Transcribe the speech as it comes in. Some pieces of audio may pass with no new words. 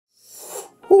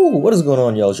What is going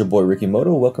on, y'all? It's your boy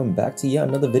RickyMoto. Welcome back to yet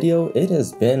another video. It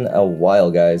has been a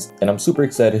while, guys, and I'm super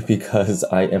excited because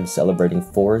I am celebrating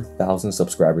 4,000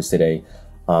 subscribers today.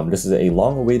 This is a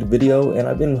long-awaited video, and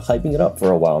I've been hyping it up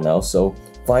for a while now. So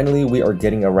finally, we are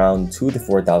getting around to the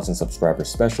 4,000 subscribers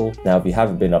special. Now, if you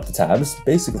haven't been up to tabs,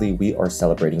 basically we are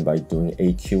celebrating by doing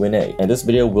a Q&A. And this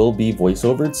video will be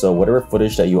voiceovered, so whatever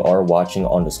footage that you are watching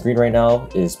on the screen right now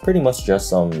is pretty much just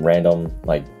some random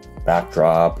like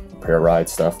backdrop prayer ride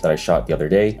stuff that I shot the other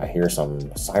day. I hear some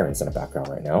sirens in the background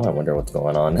right now. I wonder what's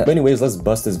going on. But anyways, let's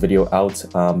bust this video out.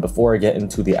 Before I get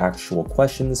into the actual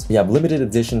questions, we have limited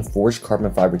edition forged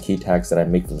carbon fiber key tags that I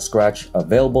make from scratch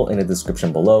available in the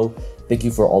description below. Thank you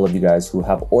for all of you guys who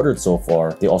have ordered so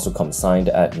far. They also come signed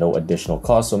at no additional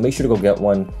cost, so make sure to go get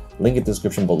one. Link in the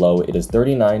description below. It is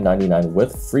 $39.99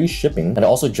 with free shipping. And I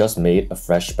also just made a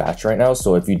fresh batch right now,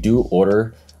 so if you do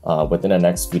order within the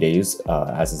next few days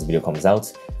as this video comes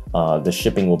out, the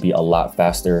shipping will be a lot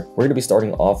faster. We're going to be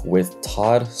starting off with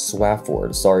Todd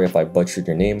Swafford. Sorry if I butchered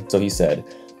your name. So he said,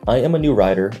 I am a new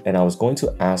rider, and I was going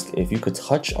to ask if you could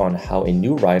touch on how a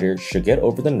new rider should get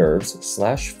over the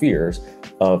nerves/fears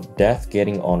of death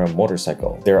getting on a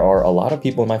motorcycle. There are a lot of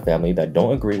people in my family that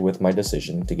don't agree with my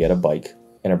decision to get a bike,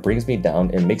 and it brings me down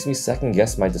and makes me second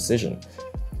guess my decision.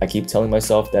 I keep telling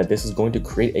myself that this is going to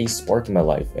create a spark in my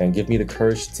life and give me the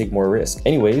courage to take more risk.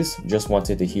 Anyways, just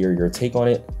wanted to hear your take on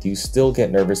it. Do you still get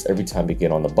nervous every time you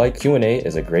get on the bike? Q&A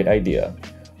is a great idea.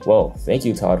 Well, thank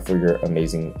you, Todd, for your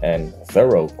amazing and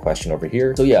thorough question over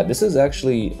here. So yeah, this is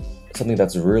actually something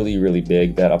that's really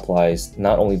big that applies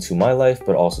not only to my life,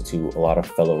 but also to a lot of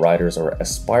fellow riders or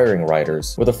aspiring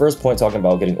riders. With the first point talking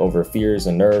about getting over fears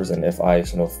and nerves, and if I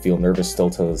feel nervous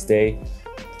still to this day,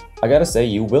 I gotta say,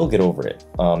 you will get over it.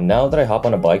 Now that I hop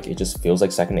on a bike, it just feels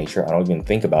like second nature. I don't even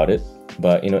think about it.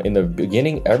 But in the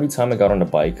beginning, every time I got on a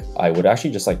bike, I would actually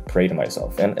just like pray to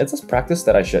myself. And it's this practice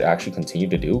that I should actually continue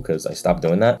to do because I stopped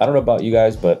doing that. I don't know about you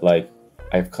guys, but like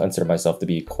I've considered myself to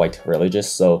be quite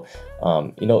religious. So,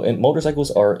 and motorcycles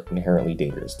are inherently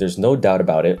dangerous. There's no doubt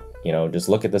about it. Just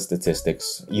look at the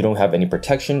statistics. You don't have any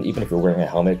protection, even if you're wearing a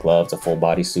helmet, gloves, a full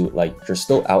body suit, like you're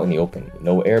still out in the open.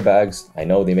 No airbags. I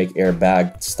know they make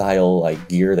airbag style like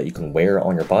gear that you can wear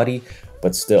on your body,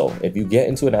 but still, if you get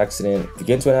into an accident,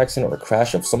 or a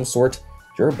crash of some sort,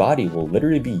 your body will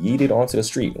literally be yeeted onto the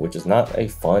street, which is not a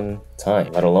fun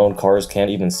time. Let alone cars can't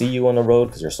even see you on the road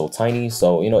because you're so tiny.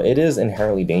 So, it is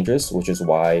inherently dangerous, which is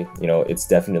why, it's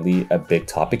definitely a big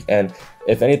topic. And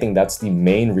if anything, that's the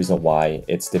main reason why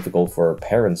it's difficult for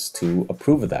parents to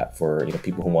approve of that for,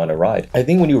 people who want to ride. I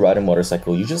think when you ride a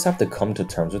motorcycle, you just have to come to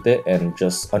terms with it and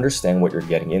just understand what you're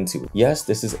getting into. Yes,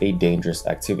 this is a dangerous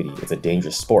activity. It's a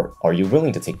dangerous sport. Are you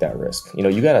willing to take that risk?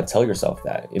 You got to tell yourself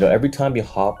that. Every time you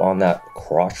hop on that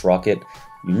crotch rocket,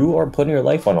 you are putting your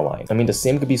life on the line. I mean, the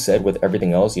same could be said with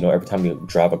everything else. Every time you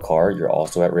drive a car, you're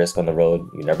also at risk on the road.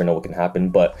 You never know what can happen,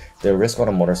 but the risk on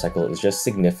a motorcycle is just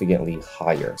significantly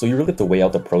higher. So you really have to weigh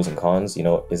out the pros and cons.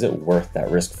 Is it worth that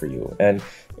risk for you? And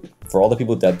for all the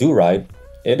people that do ride,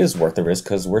 it is worth the risk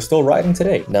because we're still riding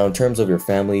today. Now, in terms of your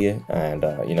family and,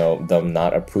 them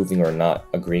not approving or not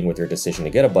agreeing with your decision to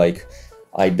get a bike,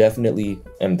 I definitely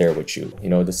am there with you.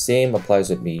 The same applies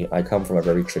with me. I come from a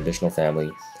very traditional family.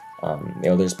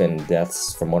 There's been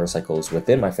deaths from motorcycles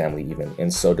within my family even.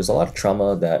 And so there's a lot of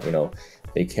trauma that,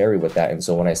 they carry with that. And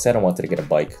so when I said I wanted to get a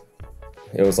bike,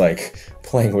 it was like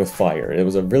playing with fire. It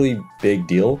was a really big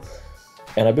deal.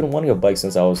 And I've been wanting a bike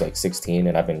since I was like 16,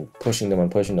 and I've been pushing them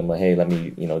like, hey, let me,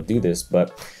 do this.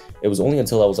 But it was only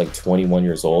until I was like 21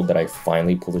 years old that I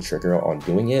finally pulled the trigger on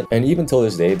doing it. And even till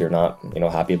this day, they're not,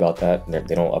 happy about that.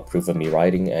 They don't approve of me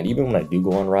riding. And even when I do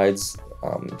go on rides,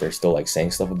 they're still like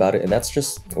saying stuff about it, and that's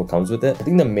just what comes with it. I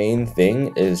think the main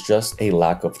thing is just a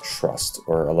lack of trust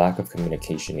or a lack of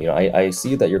communication. I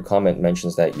see that your comment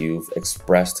mentions that you've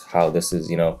expressed how this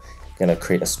is, gonna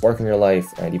create a spark in your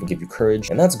life and even give you courage,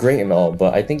 and that's great and all,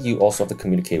 but I think you also have to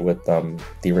communicate with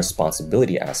the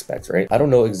responsibility aspect, right? I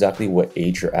don't know exactly what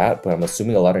age you're at, but I'm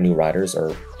assuming a lot of new riders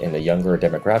are in the younger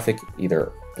demographic,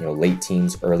 either late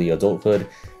teens, early adulthood.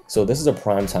 So this is a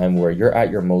prime time where you're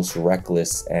at your most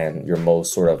reckless and your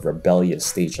most sort of rebellious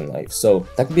stage in life. So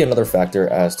that could be another factor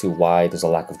as to why there's a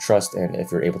lack of trust, and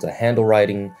if you're able to handle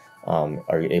riding.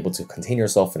 Are you able to contain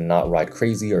yourself and not ride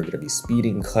crazy? Are you going to be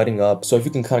speeding, cutting up? So if you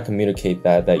can kind of communicate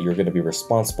that you're going to be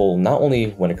responsible, not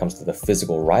only when it comes to the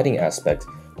physical riding aspect,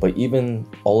 but even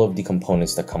all of the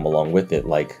components that come along with it,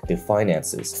 like the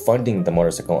finances, funding the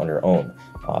motorcycle on your own,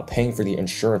 paying for the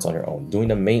insurance on your own, doing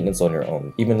the maintenance on your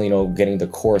own, even, getting the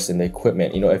course and the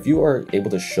equipment. If you are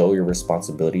able to show your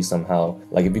responsibility somehow,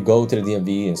 like if you go to the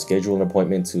DMV and schedule an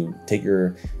appointment to take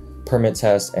your permit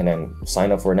test and then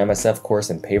sign up for an MSF course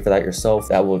and pay for that yourself.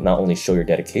 That will not only show your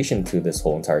dedication to this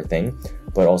whole entire thing,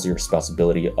 but also your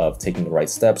responsibility of taking the right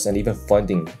steps and even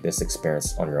funding this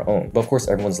experience on your own. But of course,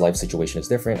 everyone's life situation is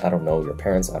different. I don't know your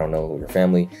parents, I don't know your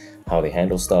family, how they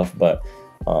handle stuff, but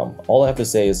all I have to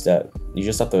say is that you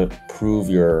just have to prove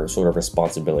your sort of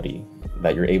responsibility,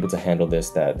 that you're able to handle this,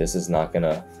 that this is not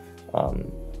gonna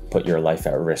put your life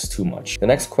at risk too much. The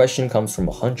next question comes from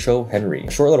Huncho Henry.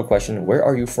 A short little question, where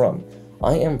are you from?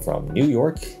 I am from New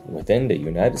York, within the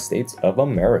United States of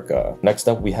America. Next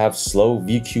up, we have Slow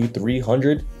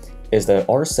VQ300. Is the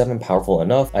R7 powerful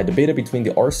enough? I debated between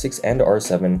the R6 and the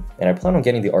R7, and I plan on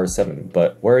getting the R7,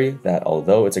 but worry that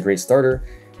although it's a great starter,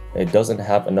 it doesn't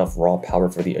have enough raw power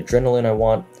for the adrenaline I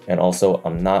want, and also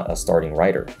I'm not a starting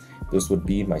rider. This would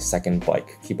be my second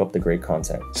bike. Keep up the great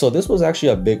content. So this was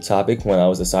actually a big topic when I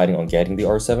was deciding on getting the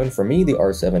R7. For me, the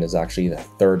R7 is actually the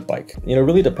third bike. You know, it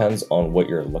really depends on what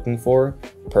you're looking for.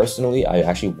 Personally, I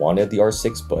actually wanted the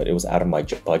R6, but it was out of my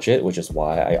budget, which is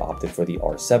why I opted for the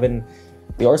R7.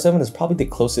 The R7 is probably the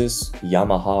closest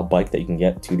Yamaha bike that you can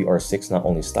get to the R6, not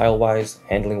only style-wise,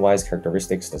 handling-wise,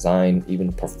 characteristics, design,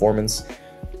 even performance.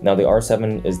 Now, the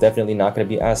R7 is definitely not going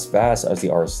to be as fast as the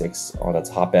R6 on the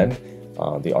top end.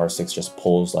 The R6 just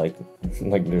pulls like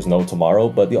there's no tomorrow,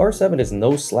 but the R7 is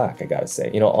no slack, I gotta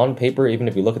say. You know, on paper, even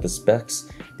if you look at the specs,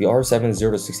 the R7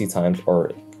 0 to 60 times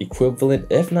are equivalent,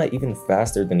 if not even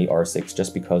faster than the R6,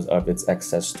 just because of its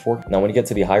excess torque. Now, when you get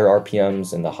to the higher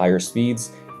RPMs and the higher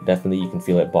speeds, definitely you can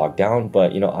feel it bogged down.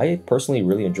 But you know, I personally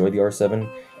really enjoy the R7.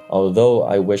 Although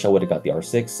I wish I would have got the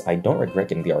R6, I don't regret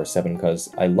getting the R7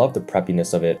 because I love the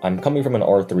preppiness of it. I'm coming from an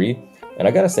R3, and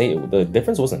I gotta say, the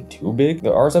difference wasn't too big.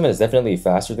 The R7 is definitely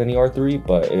faster than the R3,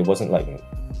 but it wasn't like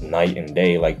night and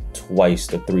day, like twice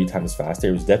to 3 times faster.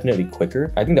 It was definitely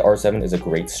quicker. I think the R7 is a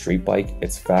great street bike.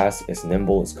 It's fast, it's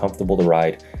nimble, it's comfortable to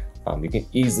ride. You can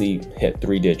easily hit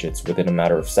 3 digits within a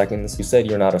matter of seconds. You said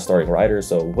you're not a starting rider,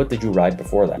 so what did you ride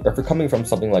before that? If you're coming from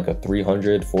something like a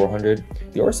 300, 400,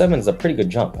 the R7 is a pretty good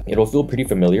jump. It'll feel pretty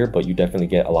familiar, but you definitely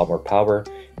get a lot more power.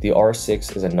 The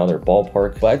R6 is another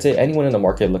ballpark, but I'd say anyone in the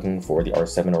market looking for the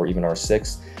R7 or even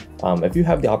R6, if you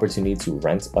have the opportunity to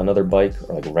rent another bike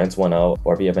or like rent one out,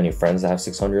 or if you have any friends that have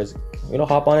 600s, you know,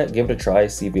 hop on it, give it a try,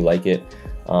 see if you like it.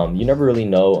 You never really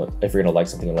know if you're gonna like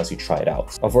something unless you try it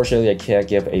out. Unfortunately, I can't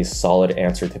give a solid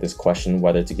answer to this question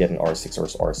whether to get an R6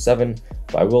 or R7,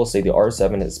 but I will say the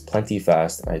R7 is plenty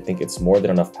fast, and I think it's more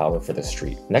than enough power for the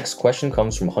street. Next question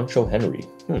comes from Huncho Henry.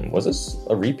 Was this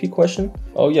a repeat question?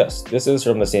 Oh yes, this is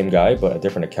from the same guy, but a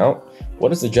different account.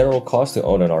 What is the general cost to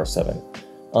own an R7?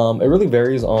 It really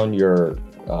varies on your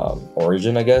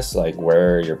origin, I guess, like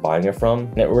where you're buying it from,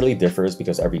 and it really differs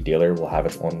because every dealer will have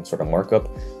its own sort of markup.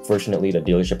 Fortunately, the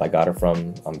dealership I got it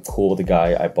from, I'm cool with the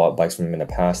guy. I bought bikes from him in the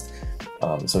past,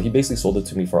 so he basically sold it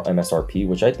to me for MSRP,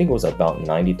 which I think was about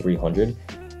 9,300,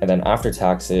 and then after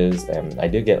taxes, I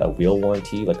did get a wheel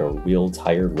warranty, like a wheel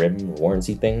tire rim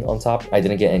warranty thing on top. I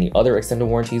didn't get any other extended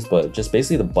warranties, but just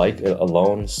basically the bike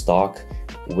alone, stock,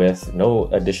 with no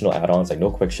additional add-ons, like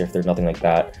no quick shifter, nothing like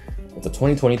that. It's a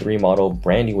 2023 model,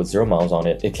 brand new with 0 miles on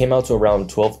it. It came out to around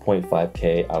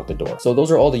 12.5K out the door. So those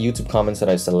are all the YouTube comments that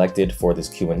I selected for this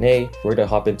Q&A. We're gonna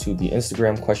hop into the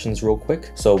Instagram questions real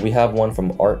quick. So we have one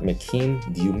from Art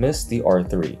McKean. Do you miss the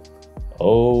R3?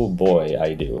 Oh boy,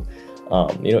 I do.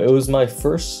 You know, it was my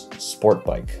first sport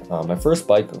bike. My first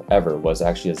bike ever was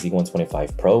actually a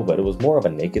Z125 Pro, but it was more of a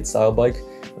naked style bike.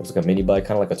 It was like a mini bike,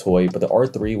 kind of like a toy, but the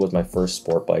R3 was my first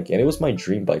sport bike, and it was my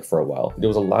dream bike for a while. There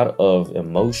was a lot of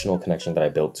emotional connection that I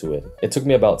built to it. It took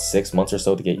me about 6 months or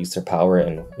so to get used to power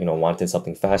and, you know, wanted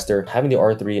something faster. Having the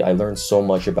R3, I learned so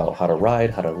much about how to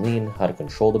ride, how to lean, how to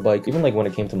control the bike. Even like when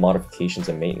it came to modifications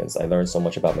and maintenance, I learned so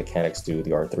much about mechanics through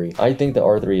the R3. I think the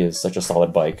R3 is such a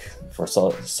solid bike for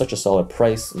such a solid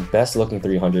price. Best looking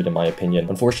 300 in my opinion.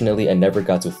 Unfortunately, I never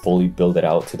got to fully build it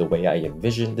out to the way I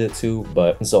envisioned it to,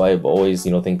 but so I've always,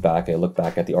 you know, look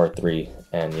back at the R3,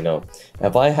 and you know,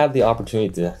 if I had the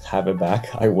opportunity to have it back,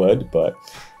 I would, but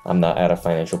I'm not at a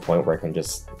financial point where I can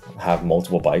just have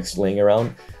multiple bikes laying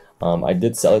around. I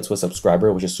did sell it to a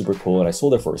subscriber, which is super cool, and I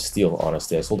sold it for a steal,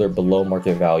 honestly. I sold it below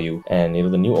market value, and you know,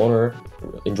 the new owner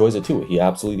enjoys it too. He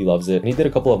absolutely loves it, and he did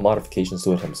a couple of modifications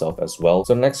to it himself as well.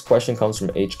 So the next question comes from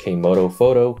HKMoto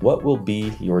Photo. What will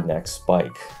be your next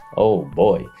bike? Oh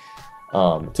boy.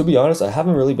 To be honest, I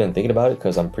haven't really been thinking about it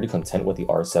because I'm pretty content with the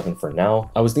R7 for now.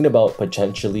 I was thinking about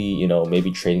potentially, you know,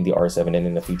 maybe trading the R7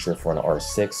 in the future for an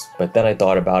R6, but then I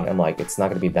thought about it, I'm like, it's not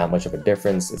going to be that much of a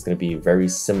difference. It's going to be very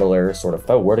similar, sort of. If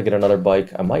I were to get another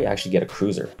bike, I might actually get a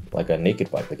cruiser, like a naked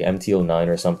bike, like an MT-09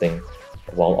 or something,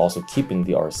 while also keeping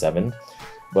the R7.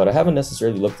 but I haven't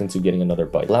necessarily looked into getting another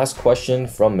bike. Last question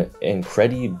from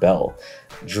Incredi Bell.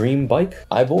 Dream bike?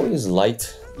 I've always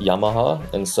liked Yamaha,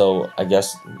 and so I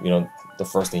guess, you know, the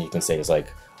first thing you can say is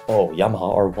like, oh,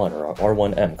 Yamaha R1 or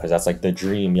R1M, because that's like the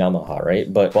dream Yamaha,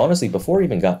 right? But honestly, before I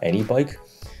even got any bike,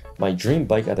 my dream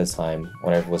bike at the time,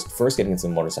 when I was first getting into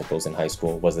motorcycles in high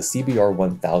school, was the CBR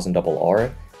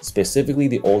 1000RR, specifically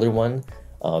the older one,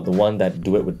 the one that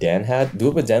Do It With Dan had. Do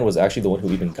It With Dan was actually the one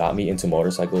who even got me into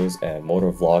motorcycles and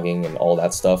motor vlogging and all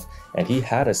that stuff, and he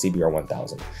had a CBR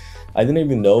 1000. I didn't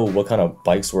even know what kind of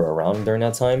bikes were around during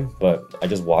that time, but I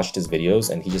just watched his videos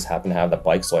and he just happened to have that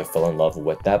bike, so I fell in love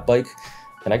with that bike.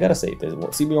 And I gotta say, the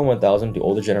CBR 1000, the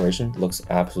older generation, looks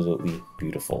absolutely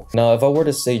beautiful. Now, if I were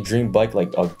to say dream bike,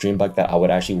 like a dream bike that I would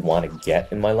actually want to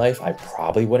get in my life, I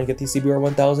probably wouldn't get the CBR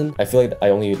 1000. I feel like I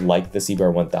only like the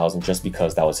CBR 1000 just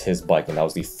because that was his bike and that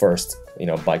was the first, you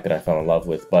know, bike that I fell in love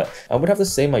with. But I would have to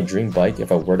say my dream bike,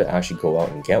 if I were to actually go out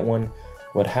and get one,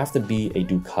 would have to be a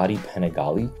Ducati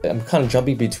Panigale. I'm kind of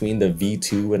jumping between the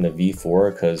V2 and the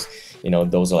V4 because, you know,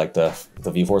 those are like the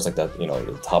V4 is like the, you know,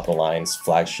 the top of the lines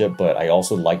flagship, but I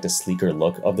also like the sleeker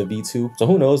look of the V2. So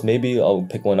who knows, maybe I'll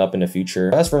pick one up in the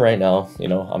future. As for right now, you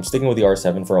know, I'm sticking with the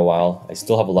R7 for a while. I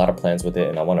still have a lot of plans with it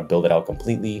and I want to build it out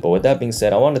completely. But with that being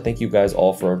said, I want to thank you guys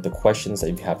all for the questions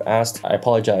that you have asked. I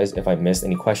apologize if I missed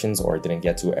any questions or didn't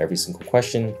get to every single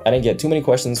question. I didn't get too many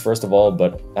questions, first of all,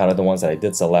 but out of the ones that I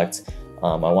did select,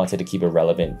 I wanted to keep it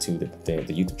relevant to the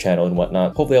YouTube channel and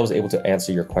whatnot. Hopefully I was able to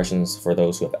answer your questions for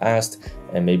those who have asked,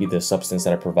 and maybe the substance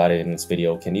that I provided in this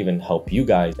video can even help you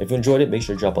guys. If you enjoyed it, make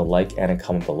sure to drop a like and a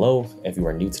comment below. If you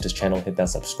are new to this channel, hit that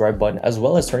subscribe button, as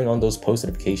well as turning on those post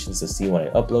notifications to see when I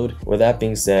upload. With that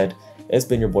being said, it's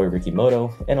been your boy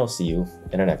RickyMoto, and I'll see you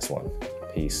in the next one.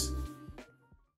 Peace.